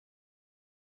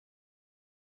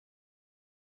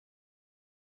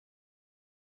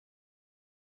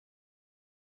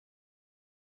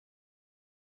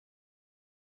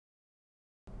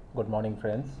Good morning,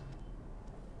 friends.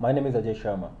 My name is Ajay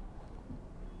Sharma,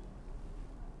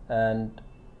 and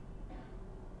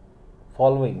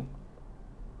following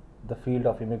the field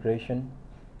of immigration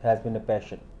has been a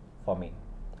passion for me,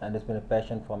 and it's been a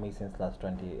passion for me since last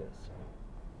 20 years.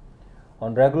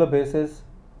 On regular basis,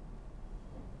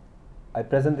 I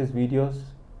present these videos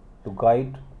to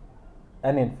guide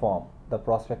and inform the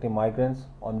prospective migrants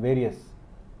on various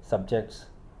subjects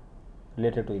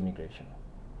related to immigration.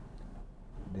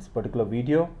 This particular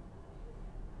video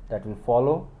that will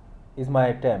follow is my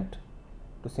attempt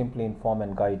to simply inform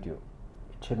and guide you.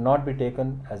 It should not be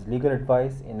taken as legal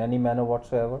advice in any manner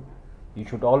whatsoever. You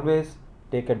should always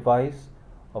take advice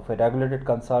of a regulated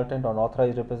consultant or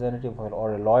authorized representative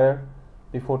or a lawyer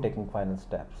before taking final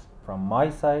steps. From my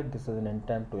side, this is an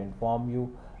attempt to inform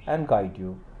you and guide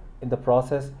you in the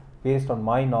process based on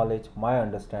my knowledge, my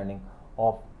understanding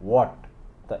of what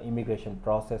the immigration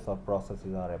process or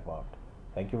processes are about.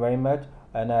 Thank you very much,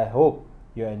 and I hope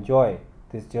you enjoy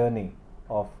this journey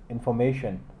of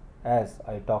information as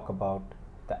I talk about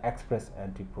the Express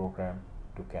Entry program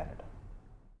to Canada.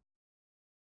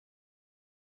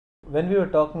 When we were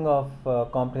talking of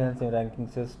comprehensive ranking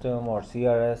system or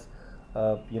CRS,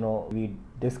 we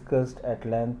discussed at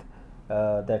length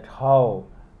that how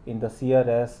in the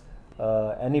CRS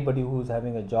anybody who's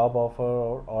having a job offer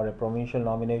or a provincial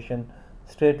nomination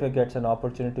straightway gets an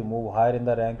opportunity to move higher in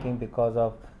the ranking because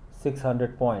of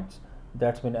 600 points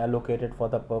that's been allocated for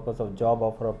the purpose of job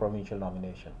offer or provincial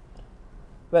nomination.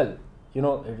 Well,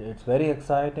 it's very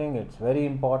exciting, it's very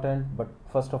important, but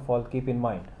first of all, keep in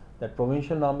mind that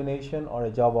provincial nomination or a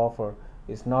job offer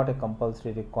is not a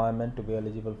compulsory requirement to be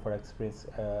eligible for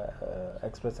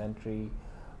express entry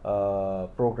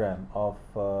program of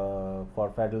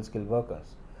for federal skilled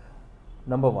workers.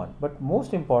 Number one, but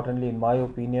most importantly, in my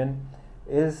opinion,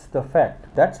 is the fact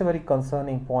that's a very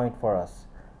concerning point for us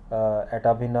at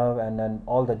Abhinav and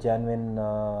all the genuine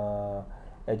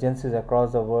agencies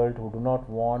across the world who do not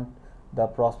want the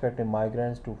prospective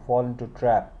migrants to fall into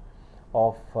trap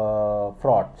of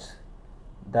frauds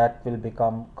that will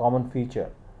become common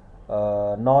feature.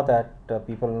 Now that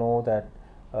people know that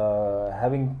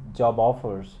having job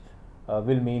offers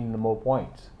will mean more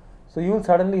points. So you will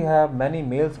suddenly have many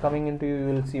mails coming into you.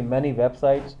 You will see many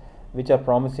websites which are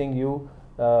promising you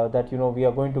that we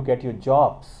are going to get you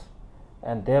jobs,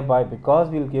 and thereby because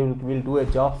we'll do a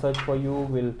job search for you,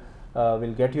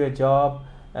 we'll get you a job,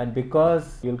 and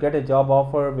because you'll get a job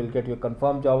offer, we'll get you a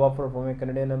confirmed job offer from a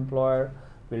Canadian employer.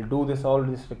 We'll do all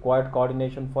this required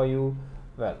coordination for you.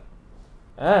 Well,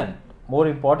 and more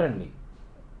importantly,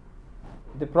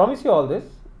 they promise you all this.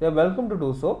 They're welcome to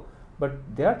do so,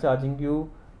 but they are charging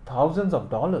you thousands of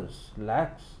dollars,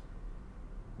 lakhs,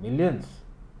 millions.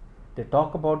 They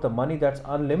talk about the money that's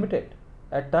unlimited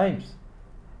at times,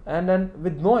 and then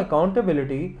with no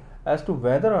accountability as to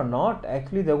whether or not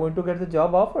actually they're going to get the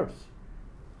job offers.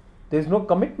 There's no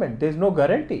commitment, there's no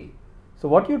guarantee. So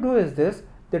what you do is this: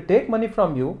 they take money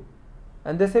from you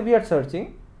and they say we are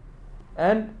searching,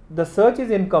 and the search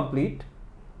is incomplete,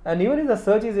 and even if the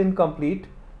search is incomplete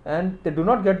and they do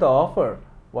not get the offer,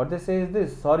 what they say is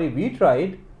this: sorry, we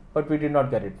tried but we did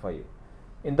not get it for you.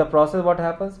 In the process, what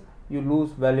happens? You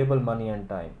lose valuable money and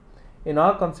time. In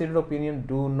our considered opinion,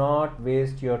 do not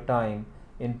waste your time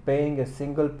in paying a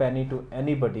single penny to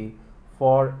anybody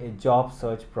for a job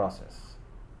search process.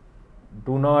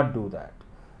 Do not do that.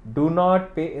 Do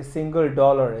not pay a single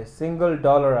dollar I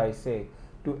say,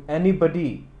 to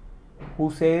anybody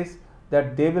who says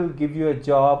that they will give you a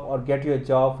job or get you a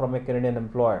job from a Canadian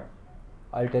employer.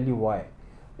 I'll tell you why.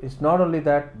 It's not only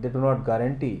that they do not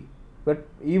guarantee, but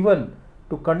even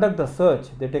to conduct the search,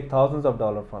 they take thousands of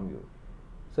dollars from you.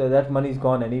 So that money is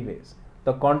gone anyways.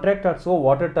 The contracts are so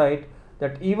watertight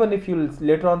that even if you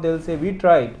later on they'll say we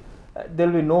tried, there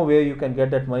will be no way you can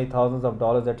get that money, thousands of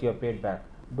dollars that you have paid back.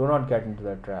 Do not get into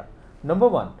that trap. Number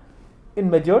one, in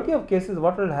majority of cases,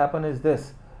 what will happen is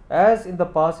this: as in the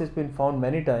past it's been found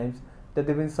many times that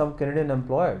there have been some Canadian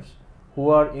employers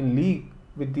who are in league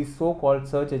with these so-called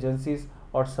search agencies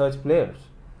or search players.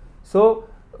 So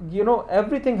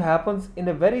everything happens in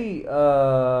a very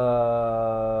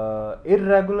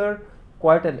irregular,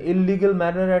 quite an illegal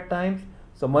manner at times.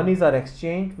 So monies are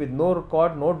exchanged with no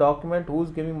record, no document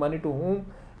who's giving money to whom,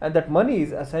 and that money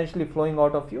is essentially flowing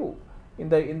out of you in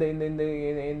the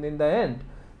end.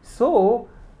 So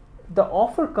the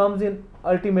offer comes in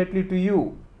ultimately to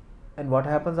you, and what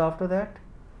happens after that?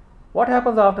 What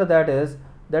happens after that is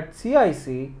that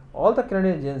CIC, all the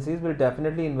Canadian agencies will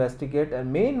definitely investigate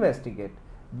and may investigate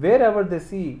wherever they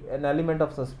see an element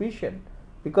of suspicion,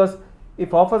 because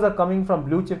if offers are coming from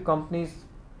blue chip companies,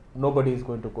 nobody is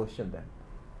going to question them.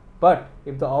 But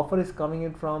if the offer is coming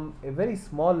in from a very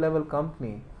small level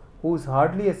company who is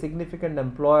hardly a significant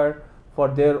employer for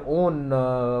their own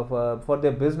for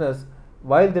their business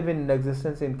while they've been in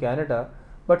existence in Canada,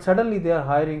 but suddenly they are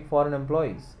hiring foreign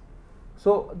employees,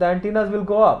 so the antennas will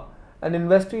go up and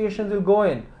investigations will go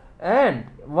in. And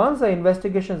once the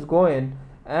investigations go in,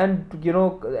 and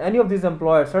any of these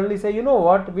employers suddenly say, you know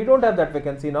what, we don't have that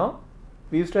vacancy now,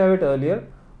 we used to have it earlier,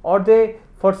 or they,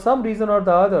 for some reason or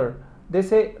the other, they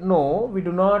say, no, we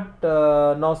do not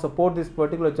now support this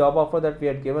particular job offer that we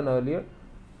had given earlier.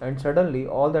 And suddenly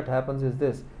all that happens is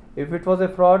this: if it was a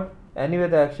fraud, anyway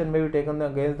the action may be taken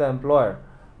against the employer.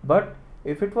 But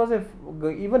if it was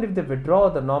even if they withdraw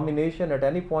the nomination at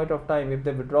any point of time, if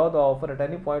they withdraw the offer at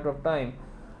any point of time,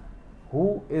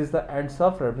 who is the end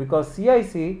sufferer? Because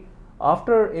CIC,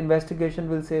 after investigation,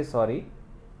 will say, sorry,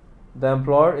 the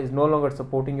employer is no longer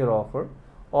supporting your offer,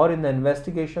 or in the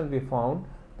investigation we found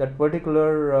that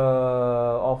particular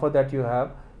offer that you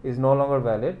have is no longer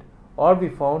valid, or we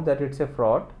found that it's a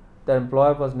fraud, the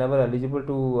employer was never eligible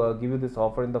to give you this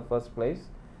offer in the first place.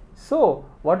 So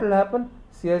what will happen?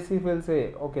 CIC will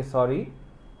say, okay, sorry,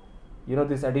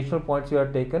 these additional points you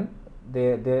have taken,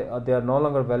 they are no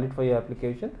longer valid for your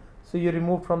application, so you're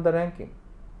removed from the ranking,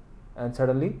 and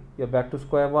suddenly you're back to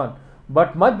square one.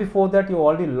 But much before that, you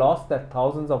already lost that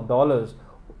thousands of dollars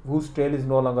whose trail is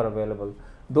no longer available.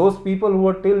 Those people who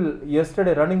were till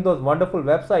yesterday running those wonderful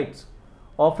websites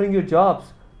offering you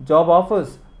jobs, job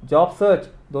offers, job search,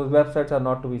 those websites are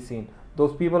not to be seen,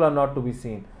 those people are not to be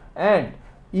seen. And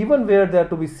even where they are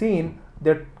to be seen,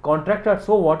 their contracts are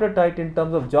so watertight in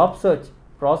terms of job search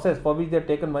process for which they have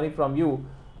taken money from you.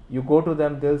 You go to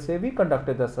them, they'll say, we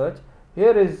conducted the search,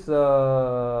 here is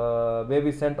where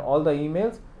we sent all the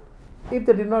emails. If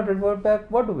they did not revert back,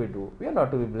 what do? We are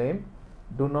not to be blamed.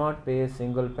 Do not pay a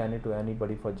single penny to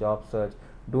anybody for job search.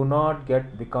 Do not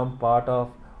become part of,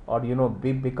 or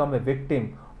become a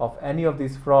victim of any of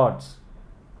these frauds,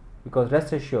 because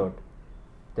rest assured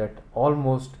that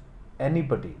almost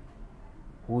anybody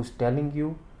who is telling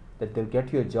you that they'll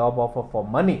get you a job offer for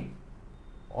money,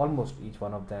 almost each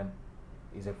one of them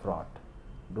is a fraud.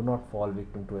 Do not fall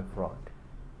victim to a fraud.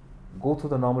 Go through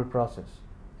the normal process.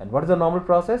 And what is the normal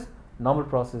process? Normal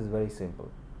process is very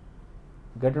simple.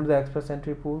 Get into the express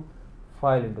entry pool,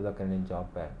 file into the Canadian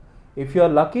Job Bank. If you are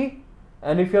lucky,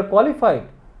 and if you are qualified,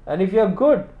 and if you are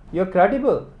good, you are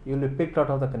credible, you will be picked out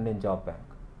of the Canadian Job Bank.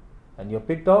 And you are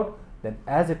picked out, then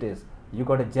as it is, you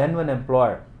got a genuine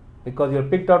employer, because you are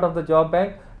picked out of the job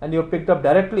bank and you are picked up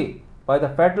directly by the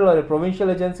federal or a provincial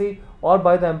agency or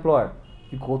by the employer.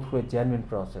 You go through a genuine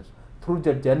process. Through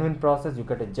that genuine process, you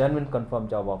get a genuine confirmed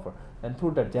job offer, and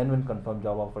through that genuine confirmed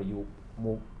job offer, you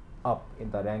move up in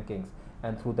the rankings,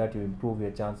 and through that you improve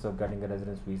your chances of getting a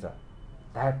residence visa.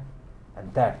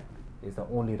 That is the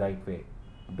only right way.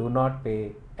 Do not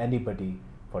pay anybody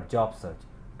for job search.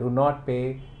 Do not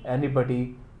pay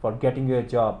anybody for getting you a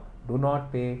job. Do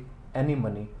not pay any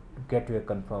money to get you a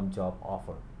confirmed job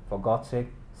offer. For God's sake,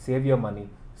 save your money,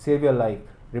 save your life.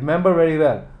 Remember very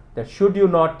well that should you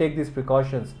not take these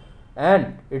precautions,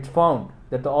 and it's found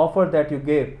that the offer that you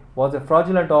gave was a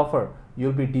fraudulent offer,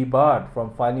 you'll be debarred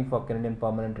from filing for Canadian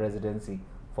permanent residency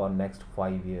for next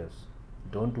 5 years.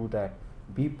 Don't do that.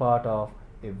 Be part of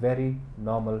a very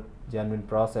normal, genuine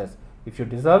process. If you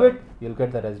deserve it, you'll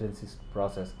get the residency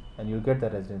process and you'll get the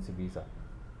residency visa.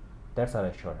 That's our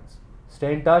assurance.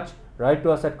 Stay in touch. Write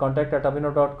to us at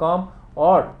contact@abhinav.com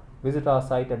or visit our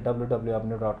site at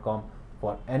www.abhinav.com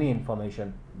for any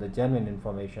information, the genuine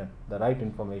information, the right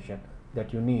information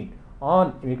that you need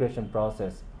on immigration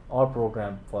process or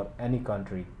program for any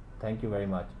country. Thank you very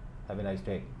much. Have a nice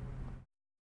day.